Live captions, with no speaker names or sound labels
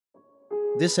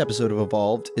This episode of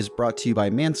Evolved is brought to you by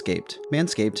Manscaped.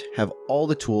 Manscaped have all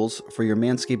the tools for your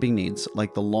manscaping needs,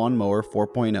 like the Lawnmower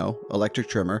 4.0 electric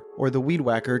trimmer or the Weed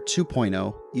Whacker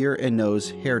 2.0 ear and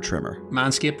nose hair trimmer.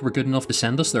 Manscaped were good enough to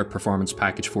send us their Performance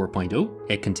Package 4.0.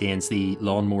 It contains the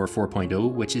Lawnmower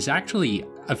 4.0, which is actually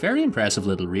a very impressive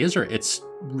little razor. It's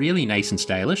really nice and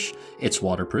stylish. It's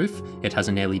waterproof. It has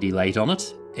an LED light on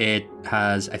it. It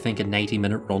has, I think, a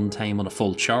 90-minute runtime on a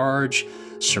full charge,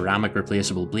 ceramic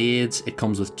replaceable blades. It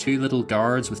comes with two little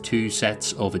guards with two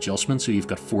sets of adjustments, so you've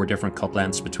got 4 different cup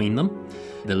lengths between them.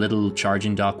 The little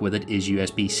charging dock with it is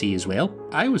USB-C as well.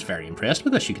 I was very impressed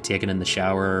with this. You could take it in the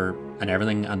shower and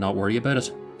everything and not worry about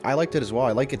it. I liked it as well.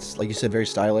 I like it's, like you said, very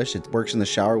stylish. It works in the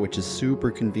shower, which is super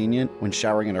convenient when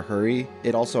showering in a hurry.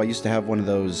 It also, I used to have one of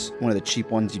the cheap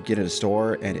ones you'd get at a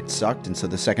store, and it sucked. And so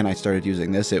the second I started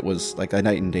using this, it was like a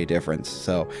night and day difference.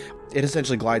 So it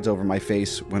essentially glides over my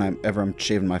face whenever I'm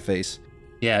shaving my face.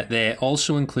 Yeah, they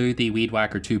also include the Weed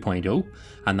Whacker 2.0,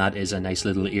 and that is a nice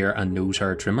little ear and nose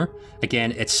hair trimmer.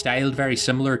 Again, it's styled very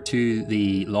similar to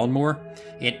the Lawnmower.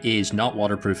 It is not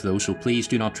waterproof though, so please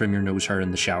do not trim your nose hair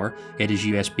in the shower. It is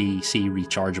USB-C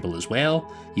rechargeable as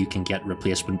well. You can get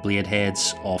replacement blade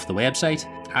heads off the website.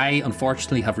 I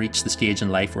unfortunately have reached the stage in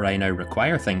life where I now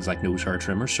require things like nose hair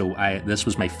trimmers, so this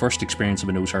was my first experience of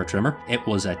a nose hair trimmer. It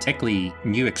was a tickly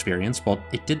new experience, but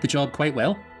it did the job quite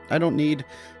well. I don't need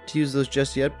to use those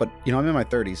just yet, but you know, I'm in my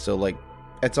 30s, so like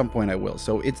at some point I will.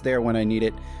 So it's there when I need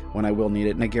it, when I will need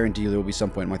it, and I guarantee you there will be some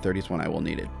point in my 30s when I will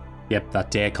need it. Yep,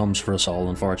 that day comes for us all,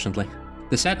 unfortunately.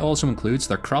 The set also includes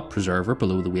their Crop Preserver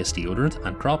below the waist deodorant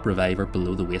and Crop Reviver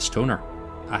below the waist toner.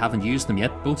 I haven't used them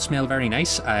yet. Both smell very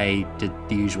nice. I did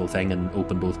the usual thing and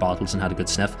opened both bottles and had a good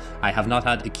sniff. I have not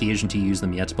had occasion to use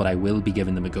them yet, but I will be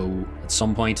giving them a go at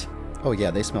some point. Oh yeah,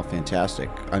 they smell fantastic.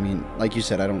 I mean, like you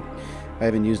said, I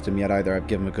haven't used them yet either. I've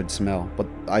given them a good smell, but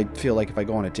I feel like if I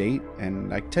go on a date,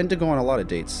 and I tend to go on a lot of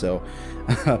dates, so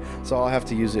so I'll have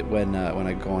to use it when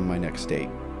I go on my next date.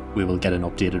 We will get an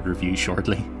updated review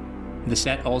shortly. The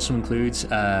set also includes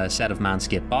a set of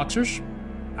Manscaped boxers.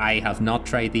 I have not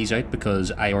tried these out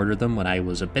because I ordered them when I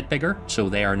was a bit bigger, so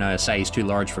they are now a size too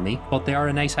large for me, but they are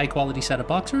a nice high quality set of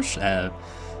boxers.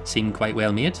 Seem quite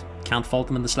well made. Can't fault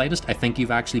them in the slightest. I think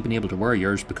you've actually been able to wear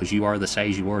yours because you are the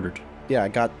size you ordered. Yeah, I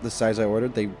got the size I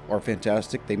ordered. They are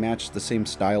fantastic. They match the same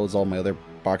style as all my other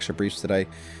boxer briefs that I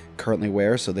currently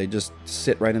wear, so they just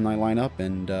sit right in my lineup,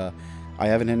 and I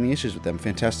haven't had any issues with them.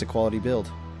 Fantastic quality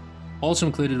build. Also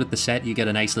included with the set, you get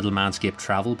a nice little Manscaped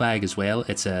travel bag as well.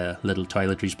 It's a little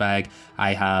toiletries bag.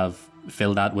 I have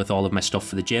filled that with all of my stuff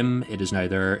for the gym. It is now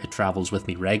there. It travels with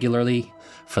me regularly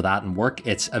for that and work.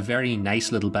 It's a very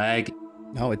nice little bag.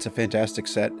 No, it's a fantastic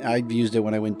set. I've used it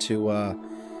when I went to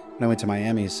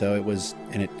Miami, so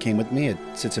it came with me. It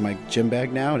sits in my gym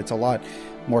bag now, and it's a lot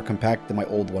more compact than my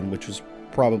old one, which was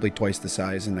probably twice the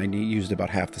size, and I used about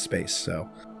half the space.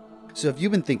 So if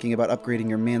you've been thinking about upgrading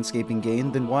your manscaping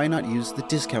game, then why not use the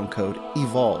discount code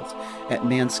EVOLVED at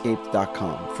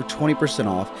manscaped.com for 20%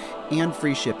 off and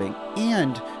free shipping,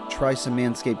 and try some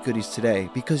Manscaped goodies today,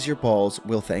 because your balls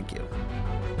will thank you.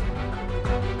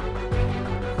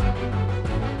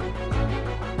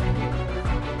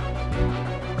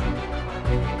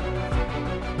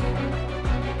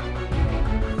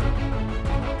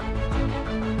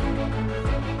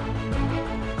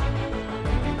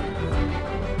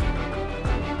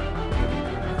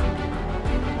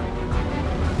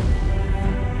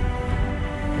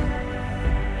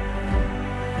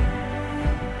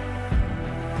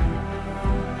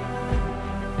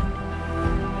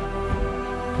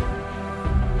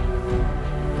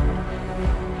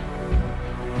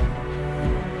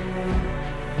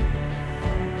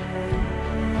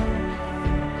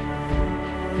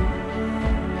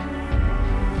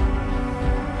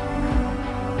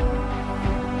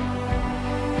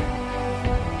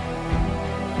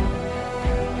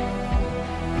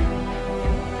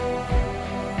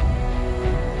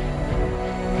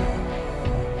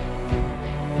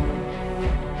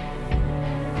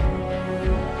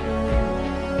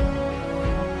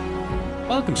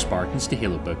 Welcome Spartans to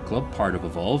Halo Book Club, part of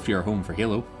Evolved, your home for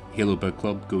Halo. Halo Book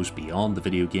Club goes beyond the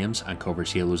video games and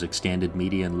covers Halo's extended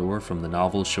media and lore from the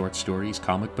novels, short stories,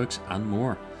 comic books and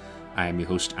more. I am your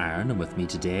host Aaron, and with me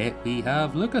today we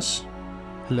have Lucas.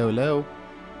 Hello, hello.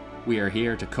 We are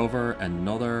here to cover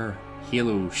another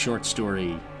Halo short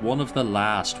story, one of the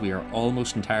last. We are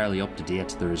almost entirely up to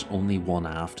date. There is only one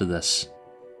after this.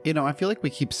 You know, I feel like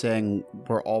we keep saying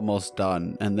we're almost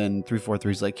done, and then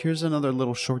 343's like, here's another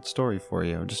little short story for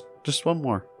you. Just one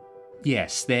more.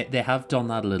 Yes, they have done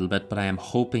that a little bit, but I am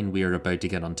hoping we are about to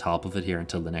get on top of it here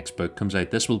until the next book comes out.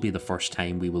 This will be the first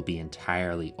time we will be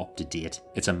entirely up to date.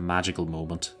 It's a magical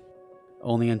moment.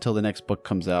 Only until the next book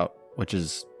comes out, which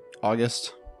is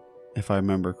August, if I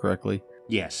remember correctly.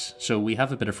 Yes, so we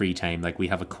have a bit of free time. Like, we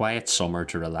have a quiet summer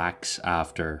to relax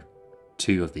after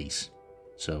 2 of these.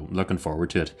 So, looking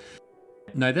forward to it.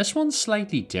 Now, this one's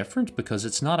slightly different because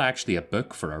it's not actually a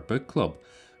book for our book club.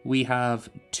 We have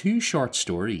 2 short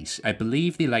stories. I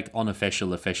believe the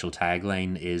unofficial official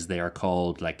tagline is they are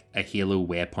called a Halo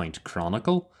Waypoint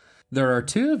Chronicle. There are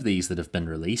 2 of these that have been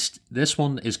released. This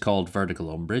one is called Vertical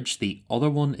Umbrage. The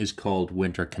other one is called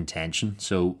Winter Contention.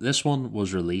 So this one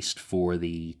was released for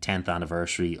the 10th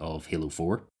anniversary of Halo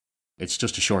 4. It's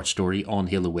just a short story on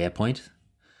Halo Waypoint.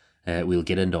 We'll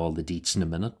get into all the deets in a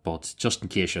minute, but just in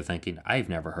case you're thinking, I've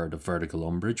never heard of Vertical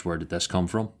Umbrage, where did this come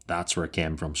from? That's where it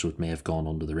came from, so it may have gone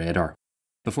under the radar.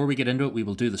 Before we get into it, we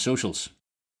will do the socials.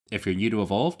 If you're new to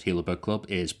Evolved, Halo Book Club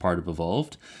is part of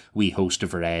Evolved. We host a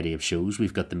variety of shows.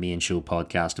 We've got the main show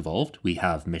podcast Evolved. We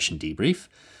have Mission Debrief.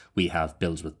 We have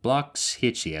Builds with Blocks,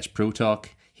 HCS Pro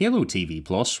Talk, Halo TV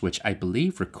Plus, which I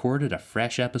believe recorded a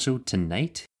fresh episode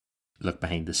tonight. Look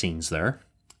behind the scenes there.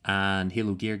 And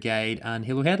Halo Gear Guide and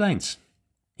Halo Headlines.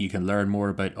 You can learn more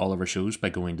about all of our shows by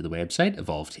going to the website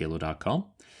evolvedhalo.com.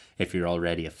 If you're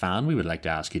already a fan, we would like to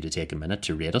ask you to take a minute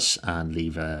to rate us and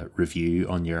leave a review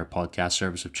on your podcast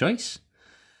service of choice.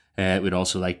 We'd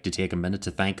also like to take a minute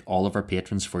to thank all of our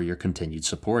patrons for your continued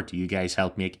support. You guys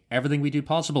help make everything we do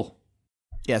possible.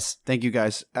 Yes, thank you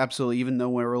guys. Absolutely. Even though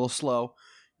we're a little slow,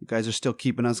 you guys are still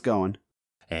keeping us going.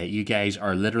 You guys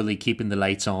are literally keeping the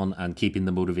lights on and keeping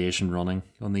the motivation running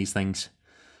on these things.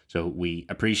 So we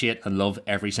appreciate and love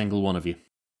every single one of you.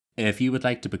 If you would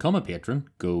like to become a patron,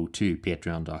 go to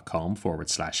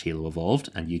patreon.com/Halo Evolved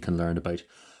and you can learn about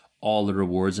all the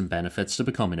rewards and benefits to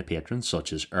becoming a patron,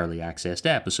 such as early access to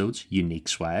episodes, unique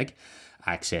swag,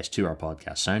 access to our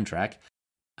podcast soundtrack,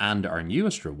 and our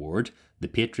newest reward, the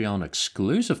Patreon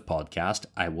exclusive podcast,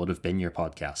 I Would Have Been Your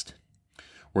Podcast,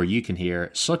 where you can hear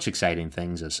such exciting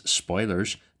things as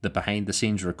spoilers, the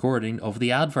behind-the-scenes recording of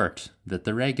the advert that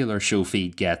the regular show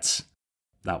feed gets.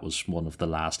 That was one of the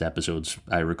last episodes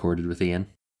I recorded with Ian.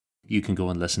 You can go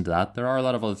and listen to that. There are a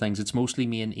lot of other things. It's mostly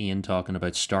me and Ian talking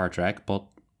about Star Trek, but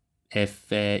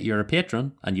if you're a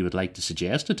patron and you would like to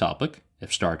suggest a topic,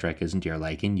 if Star Trek isn't your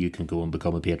liking, you can go and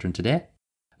become a patron today.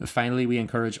 Finally, we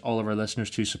encourage all of our listeners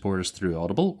to support us through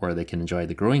Audible, where they can enjoy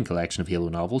the growing collection of Halo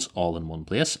novels all in one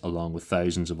place, along with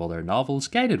thousands of other novels,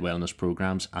 guided wellness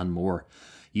programs, and more.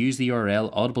 Use the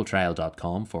URL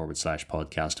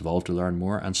audibletrial.com/podcast evolve to learn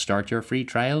more and start your free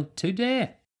trial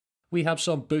today. We have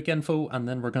some book info and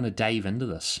then we're going to dive into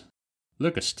this.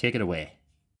 Lucas, take it away.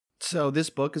 So this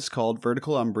book is called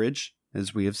Vertical Umbrage,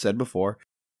 as we have said before.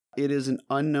 It is an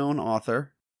unknown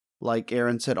author. Like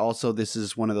Aaron said, also, this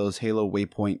is one of those Halo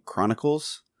Waypoint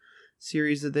Chronicles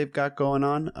series that they've got going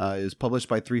on. It is published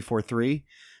by 343.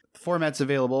 The format's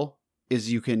available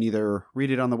is you can either read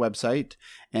it on the website,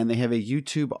 and they have a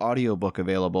YouTube audiobook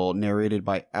available narrated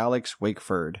by Alex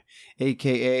Wakeford,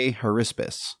 a.k.a.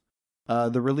 Harispus.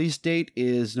 The release date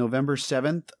is November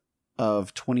 7th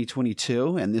of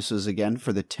 2022, and this is again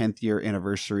for the 10th year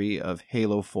anniversary of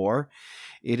Halo 4.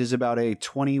 It is about a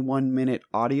 21-minute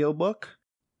audiobook.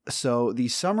 So the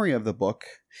summary of the book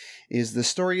is the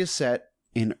story is set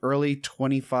in early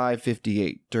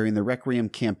 2558 during the Requiem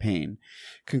campaign.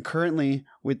 Concurrently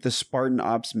with the Spartan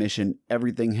Ops mission,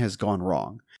 everything has gone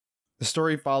wrong. The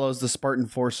story follows the Spartan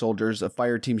 4 soldiers of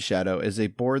Fireteam Shadow as they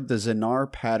board the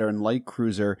Xenar pattern light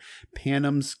cruiser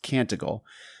Panem's Canticle,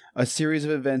 a series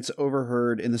of events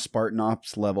overheard in the Spartan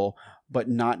Ops level but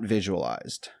not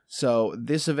visualized. So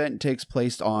this event takes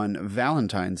place on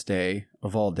Valentine's Day,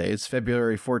 of all days,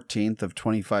 February 14th of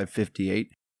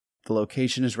 2558. The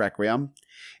location is Requiem,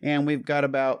 and we've got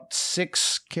about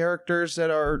 6 characters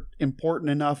that are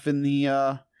important enough in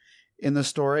the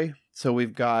story. So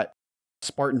we've got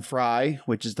Spartan Fry,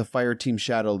 which is the Fireteam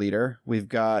Shadow leader. We've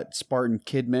got Spartan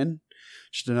Kidman,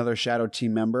 just another Shadow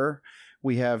team member.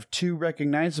 We have 2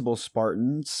 recognizable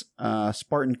Spartans,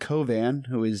 Spartan Kovan,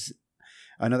 who is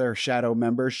another Shadow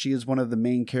member. She is one of the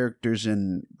main characters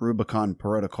in Rubicon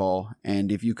Protocol,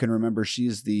 and if you can remember, she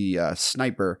is the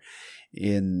sniper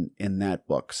in that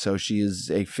book. So she is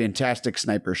a fantastic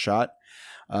sniper shot.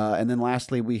 And then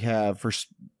lastly, we have, for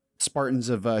Spartans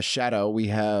of Shadow, we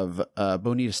have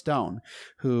Bonita Stone,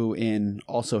 who in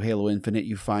also Halo Infinite,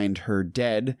 you find her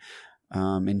dead,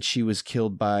 and she was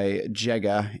killed by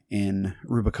Jega in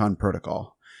Rubicon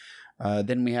Protocol.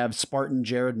 Then we have Spartan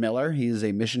Jared Miller. He is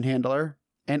a mission handler.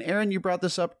 And Aaron, you brought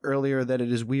this up earlier that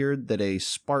it is weird that a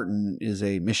Spartan is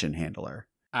a mission handler.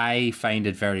 I find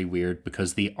it very weird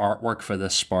because the artwork for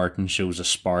this Spartan shows a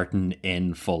Spartan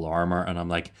in full armor, and I'm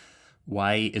like,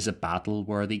 why is it battle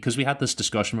worthy? Because we had this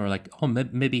discussion where we're like, oh,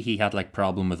 maybe he had like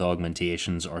problem with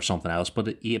augmentations or something else,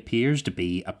 but he appears to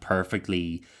be a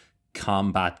perfectly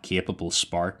combat capable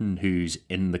Spartan who's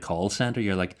in the call center.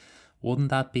 You're like, wouldn't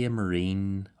that be a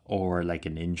Marine or like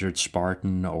an injured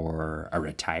Spartan or a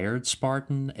retired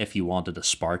Spartan if you wanted a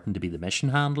Spartan to be the mission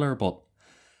handler? But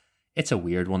it's a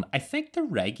weird one. I think the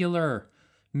regular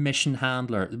mission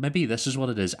handler, maybe this is what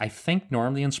it is. I think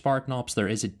normally in Spartan Ops there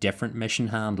is a different mission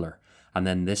handler, and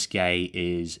then this guy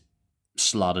is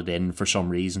slotted in for some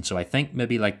reason. So I think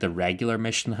maybe like the regular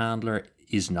mission handler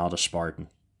is not a Spartan.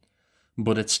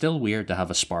 But it's still weird to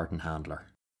have a Spartan handler.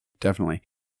 Definitely.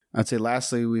 I'd say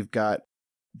lastly, we've got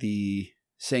the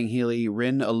Sangheili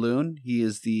Rin Alun. He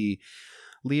is the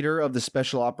leader of the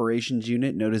Special Operations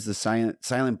Unit, known as the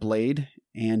Silent Blade,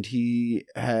 and he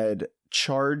had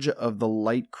charge of the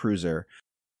light cruiser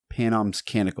Panom's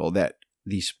Canonical that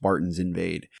the Spartans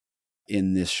invade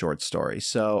in this short story.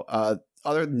 So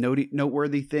other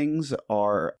noteworthy things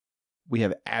are we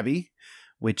have Abby,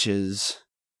 which is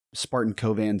Spartan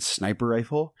Kovan's sniper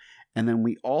rifle. And then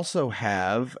we also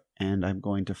have, and I'm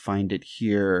going to find it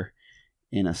here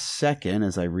in a second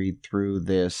as I read through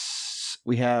this,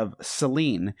 we have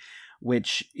Selene,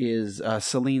 which is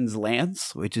Selene's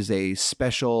Lance, which is a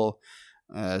special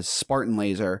Spartan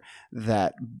laser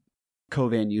that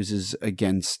Kovan uses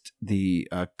against the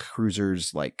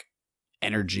cruiser's like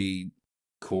energy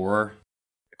core,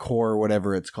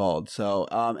 whatever it's called. So,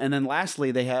 and then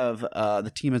lastly, they have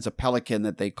the team has a Pelican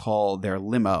that they call their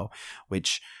limo,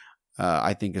 which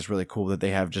I think is really cool that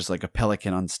they have just like a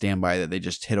Pelican on standby that they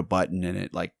just hit a button and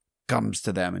it like comes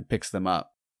to them and picks them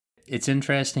up. It's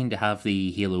interesting to have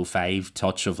the Halo 5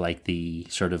 touch of like the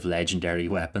sort of legendary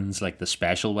weapons, like the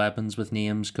special weapons with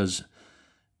names, because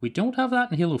we don't have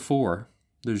that in Halo 4.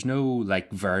 There's no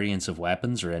like variants of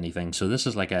weapons or anything. So this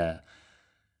is like a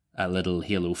little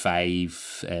Halo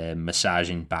 5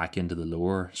 massaging back into the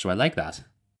lore. So I like that.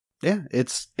 Yeah,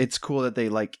 it's cool that they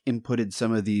like inputted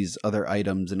some of these other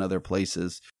items in other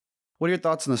places. What are your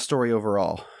thoughts on the story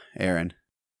overall, Aaron?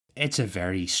 It's a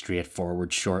very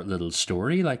straightforward, short little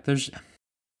story. Like it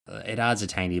adds a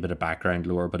tiny bit of background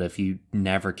lore, but if you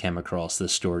never came across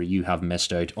this story, you have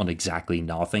missed out on exactly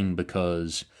nothing,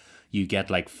 because you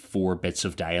get like 4 bits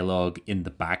of dialogue in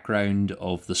the background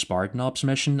of the Spartan Ops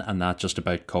mission, and that just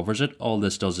about covers it. All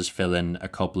this does is fill in a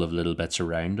couple of little bits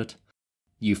around it.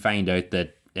 You find out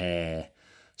that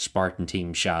Spartan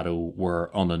Team Shadow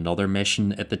were on another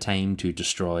mission at the time to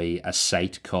destroy a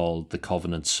site called the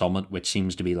Covenant Summit, which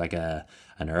seems to be like an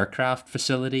aircraft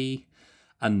facility,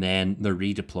 and then they're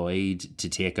redeployed to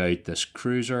take out this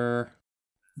cruiser.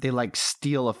 They like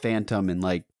steal a Phantom and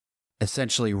like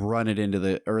essentially run it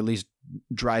into or at least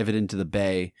drive it into the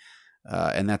bay,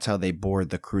 and that's how they board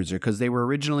the cruiser, because they were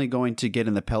originally going to get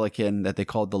in the Pelican that they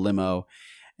called the limo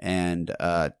and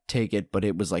take it, but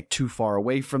it was like too far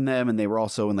away from them, and they were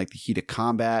also in like the heat of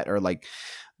combat or like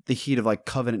the heat of like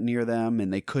Covenant near them,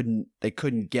 and they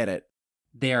couldn't get it.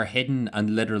 They are hidden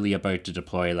and literally about to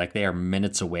deploy. Like, they are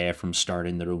minutes away from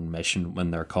starting their own mission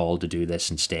when they're called to do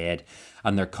this instead.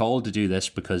 And they're called to do this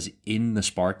because in the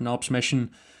Spartan Ops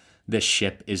mission, this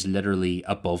ship is literally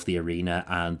above the arena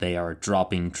and they are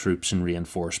dropping troops and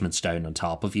reinforcements down on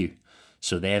top of you.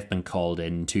 So they have been called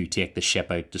in to take the ship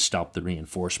out to stop the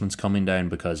reinforcements coming down,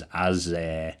 because as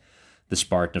the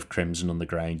Spartan of Crimson on the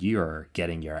ground, you are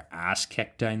getting your ass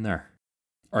kicked down there.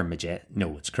 Or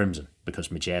no, it's Crimson, because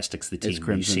Majestic's the team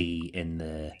you see in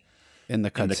the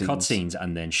cutscenes,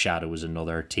 and then Shadow is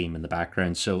another team in the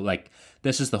background. So like,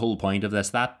 this is the whole point of this.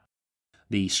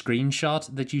 The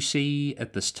screenshot that you see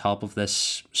at the top of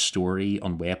this story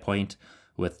on Waypoint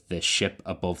with the ship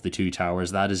above the 2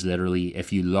 towers, that is literally,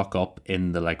 if you look up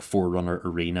in the like Forerunner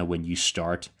arena when you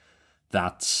start,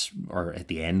 or at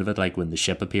the end of it, like when the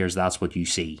ship appears, that's what you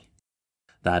see.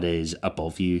 That is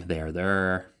above you.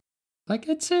 There. Like,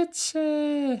 it's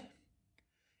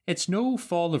no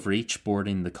Fall of Reach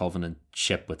boarding the Covenant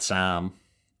ship with Sam.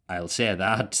 I'll say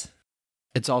that.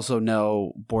 It's also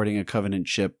no boarding a Covenant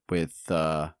ship with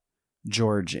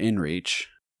George in Reach.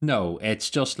 No,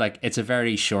 it's just like, it's a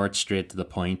very short, straight to the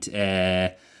point.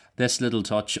 This little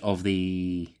touch of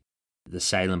the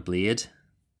Silent Blade.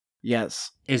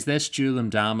 Yes. Is this Julim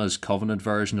Dama's Covenant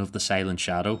version of the Silent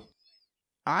Shadow?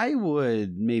 I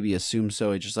would maybe assume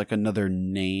so. It's just like another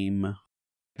name.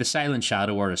 The Silent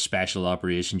Shadow are a special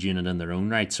operations unit in their own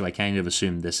right, so I kind of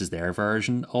assume this is their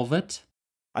version of it.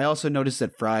 I also noticed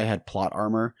that Fry had plot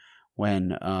armor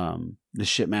when the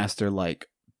shipmaster like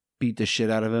beat the shit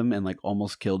out of him and like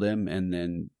almost killed him, and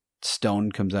then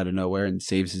Stone comes out of nowhere and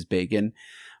saves his bacon.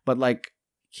 But like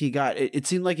it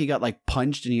seemed like he got like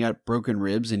punched and he got broken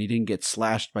ribs and he didn't get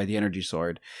slashed by the energy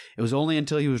sword. It was only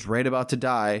until he was right about to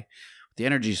die with the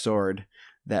energy sword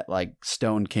that like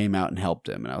Stone came out and helped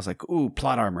him. And I was like, ooh,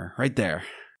 plot armor right there.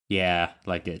 Yeah,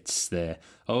 like it's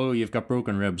you've got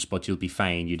broken ribs, but you'll be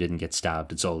fine. You didn't get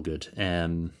stabbed. It's all good.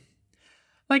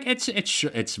 Like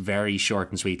it's very short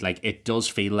and sweet. Like it does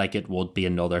feel like it would be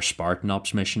another Spartan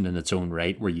Ops mission in its own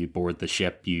right, where you board the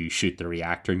ship, you shoot the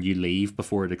reactor, and you leave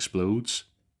before it explodes.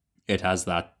 It has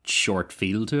that short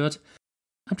feel to it.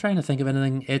 I'm trying to think of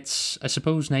anything. It's, I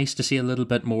suppose, nice to see a little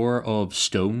bit more of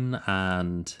Stone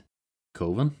and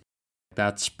Coven.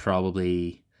 That's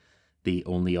probably the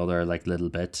only other like little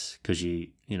bit, because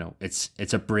you know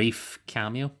it's a brief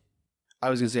cameo. I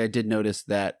was gonna say I did notice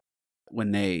that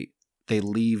when they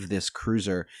leave this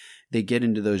cruiser, they get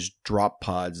into those drop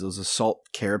pods, those assault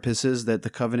carapaces that the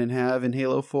Covenant have in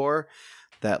Halo 4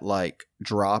 that like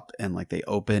drop and like they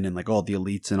open and like all the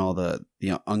elites and all the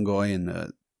Ungoi and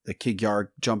the Kigyar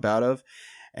jump out of.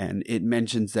 And it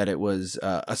mentions that it was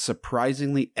a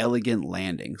surprisingly elegant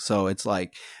landing. So it's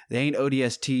like they ain't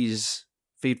ODSTs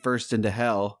feet first into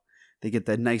hell. They get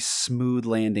that nice smooth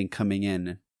landing coming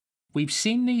in. We've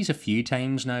seen these a few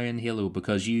times now in Halo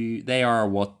because they are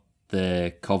what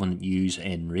the Covenant use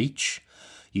in Reach.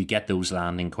 You get those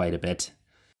landing quite a bit,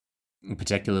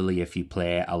 particularly if you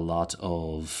play a lot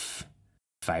of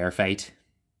Firefight.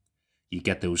 You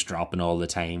get those dropping all the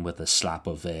time with a slap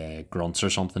of grunts or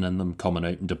something in them coming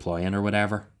out and deploying or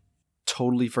whatever.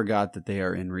 Totally forgot that they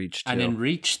are in Reach too. And in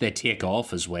Reach they take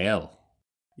off as well.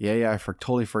 Yeah, I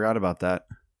totally forgot about that.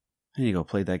 I need to go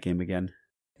play that game again.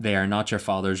 They are not your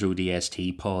father's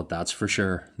ODST pod, that's for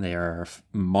sure. They are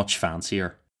much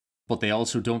fancier. But they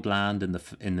also don't land in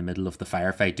the middle of the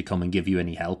firefight to come and give you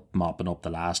any help mopping up the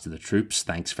last of the troops.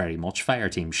 Thanks very much,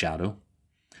 Fireteam Shadow.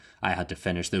 I had to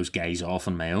finish those guys off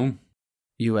on my own.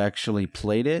 You actually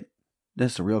played it?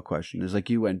 That's the real question. It's like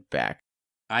you went back.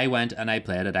 I went and I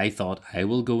played it. I thought, I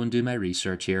will go and do my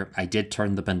research here. I did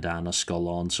turn the bandana skull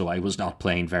on, so I was not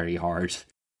playing very hard.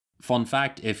 Fun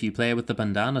fact, if you play with the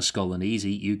bandana skull in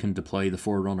easy, you can deploy the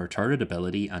Forerunner turret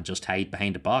ability and just hide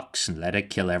behind a box and let it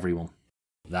kill everyone.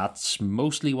 That's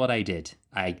mostly what I did.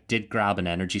 I did grab an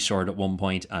energy sword at one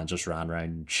point and just ran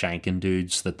around shanking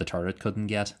dudes that the turret couldn't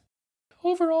get.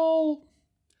 Overall,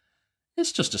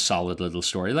 it's just a solid little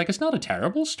story. Like, it's not a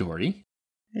terrible story.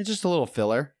 It's just a little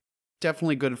filler.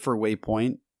 Definitely good for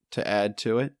Waypoint to add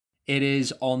to it. It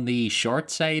is on the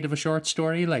short side of a short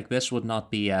story. Like, this would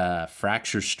not be a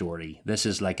Fracture story. This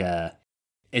is like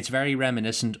it's very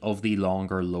reminiscent of the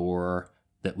longer lore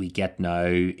that we get now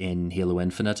in Halo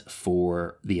Infinite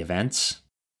for the events.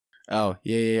 Oh,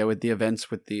 yeah, with the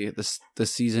events, with the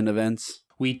season events.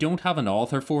 We don't have an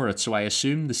author for it, so I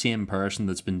assume the same person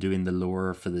that's been doing the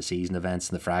lore for the season events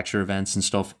and the Fracture events and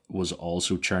stuff was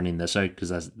also churning this out,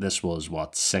 because this was,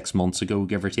 6 months ago,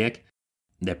 give or take.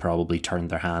 They probably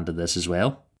turned their hand to this as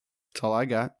well. That's all I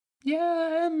got.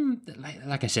 Yeah,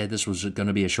 like I said, this was going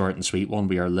to be a short and sweet one.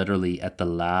 We are literally at the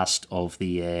last of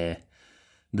the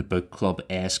book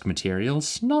club-esque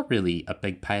materials. Not really a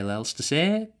big pile else to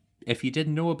say. If you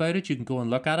didn't know about it, you can go and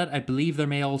look at it. I believe there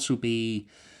may also be...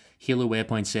 Halo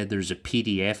Waypoint said there's a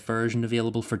PDF version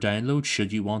available for download.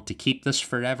 Should you want to keep this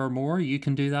forevermore, you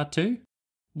can do that too.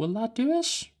 Will that do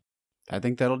us? I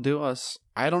think that'll do us.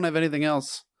 I don't have anything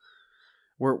else.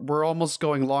 We're almost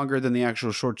going longer than the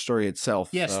actual short story itself.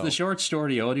 Yes, so. The short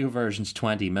story audio version's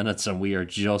 20 minutes and we are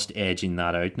just edging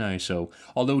that out now. So,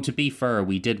 although to be fair,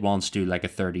 we did once do like a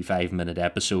 35-minute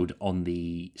episode on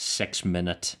the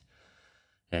 6-minute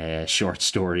short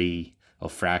story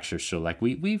of Fracture. So like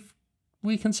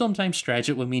we can sometimes stretch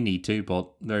it when we need to,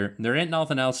 but there ain't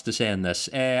nothing else to say in this.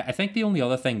 I think the only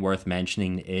other thing worth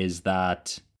mentioning is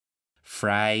that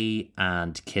Fry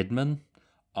and Kidman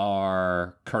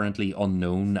are currently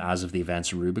unknown as of the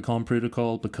Events Rubicon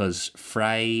Protocol, because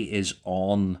Fry is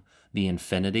on the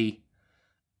Infinity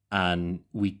and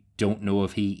we don't know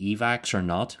if he evacs or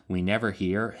not. We never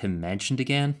hear him mentioned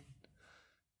again.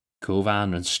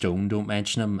 Kovan and Stone don't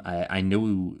mention him. I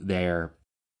know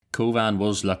Kovan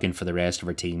was looking for the rest of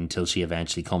her team until she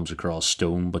eventually comes across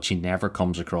Stone, but she never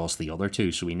comes across the other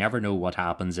two, so we never know what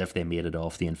happens if they made it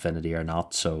off the Infinity or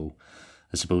not, so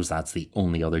I suppose that's the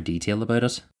only other detail about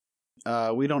it.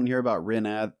 We don't hear about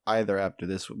Rin either after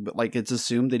this, but like it's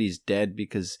assumed that he's dead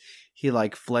because he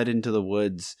like fled into the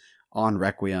woods on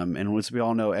Requiem, and as we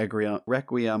all know,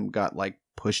 Requiem got like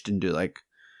pushed into like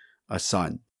a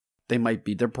sun.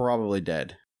 They're probably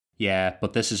dead. Yeah,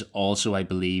 but this is also, I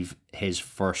believe, his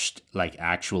first like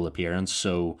actual appearance,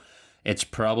 so it's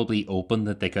probably open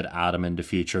that they could add him into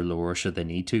future lore should they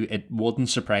need to. It wouldn't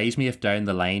surprise me if down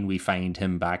the line we find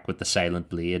him back with the Silent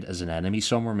Blade as an enemy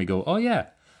somewhere and we go, oh yeah,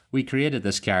 we created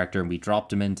this character and we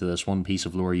dropped him into this one piece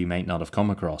of lore you might not have come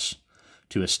across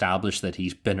to establish that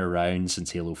he's been around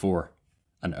since Halo 4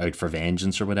 and out for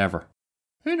vengeance or whatever.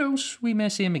 Who knows, we may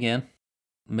see him again.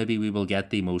 Maybe we will get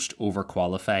the most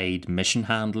overqualified mission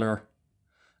handler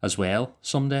as well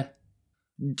someday.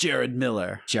 Jared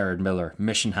Miller,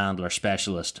 mission handler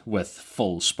specialist with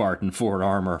full Spartan 4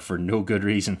 armor for no good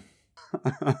reason.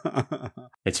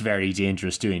 It's very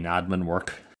dangerous doing admin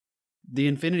work. The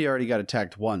Infinity already got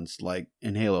attacked once, like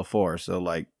in Halo 4, so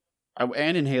like,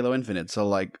 and in Halo Infinite, so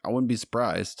like, I wouldn't be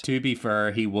surprised. To be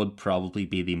fair, he would probably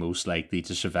be the most likely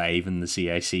to survive in the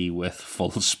CIC with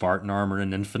full Spartan armor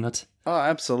in Infinite. Oh,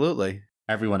 absolutely.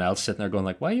 Everyone else sitting there going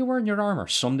like, why are you wearing your armor?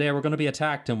 Someday we're going to be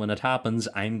attacked, and when it happens,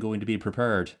 I'm going to be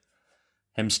prepared.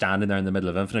 Him standing there in the middle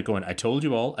of Infinite going, I told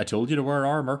you all, I told you to wear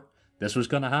armor. This was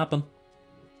going to happen.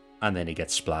 And then he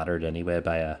gets splattered anyway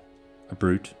by a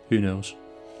brute. Who knows?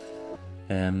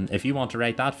 If you want to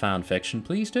write that fan fiction,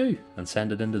 please do, and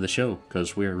send it into the show,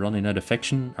 because we're running out of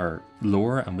fiction or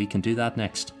lore, and we can do that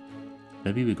next.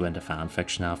 Maybe we go into fan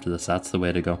fiction after this. That's the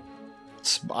way to go.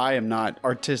 I am not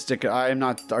artistically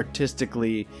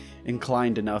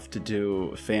inclined enough to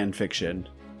do fan fiction.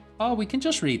 Oh, we can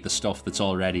just read the stuff that's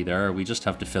already there. We just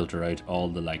have to filter out all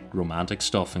the like romantic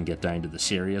stuff and get down to the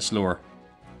serious lore.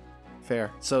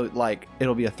 Fair. So like,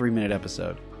 it'll be a 3-minute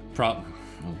episode. Oh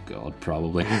god,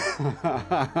 probably.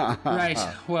 Right,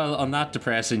 well, on that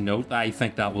depressing note, I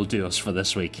think that will do us for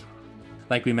this week.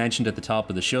 Like we mentioned at the top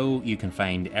of the show, you can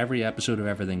find every episode of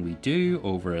everything we do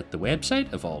over at the website,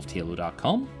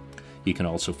 evolvedhalo.com. You can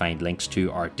also find links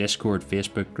to our Discord,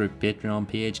 Facebook group, Patreon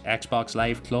page, Xbox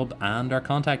Live Club, and our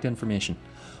contact information.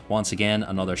 Once again,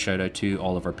 another shout out to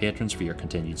all of our patrons for your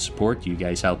continued support. You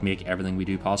guys help make everything we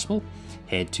do possible.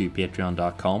 Head to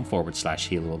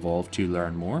patreon.com/Halo Evolve to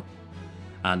learn more.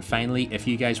 And finally, if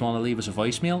you guys want to leave us a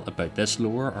voicemail about this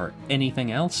lore or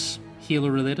anything else, Halo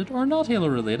related or not Halo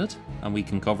related, and we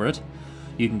can cover it,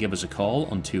 you can give us a call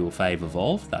on 205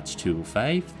 Evolve. That's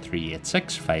 205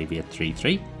 386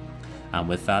 5833. And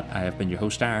with that, I have been your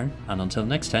host Aaron, and until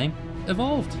next time,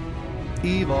 evolved.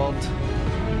 Evolved.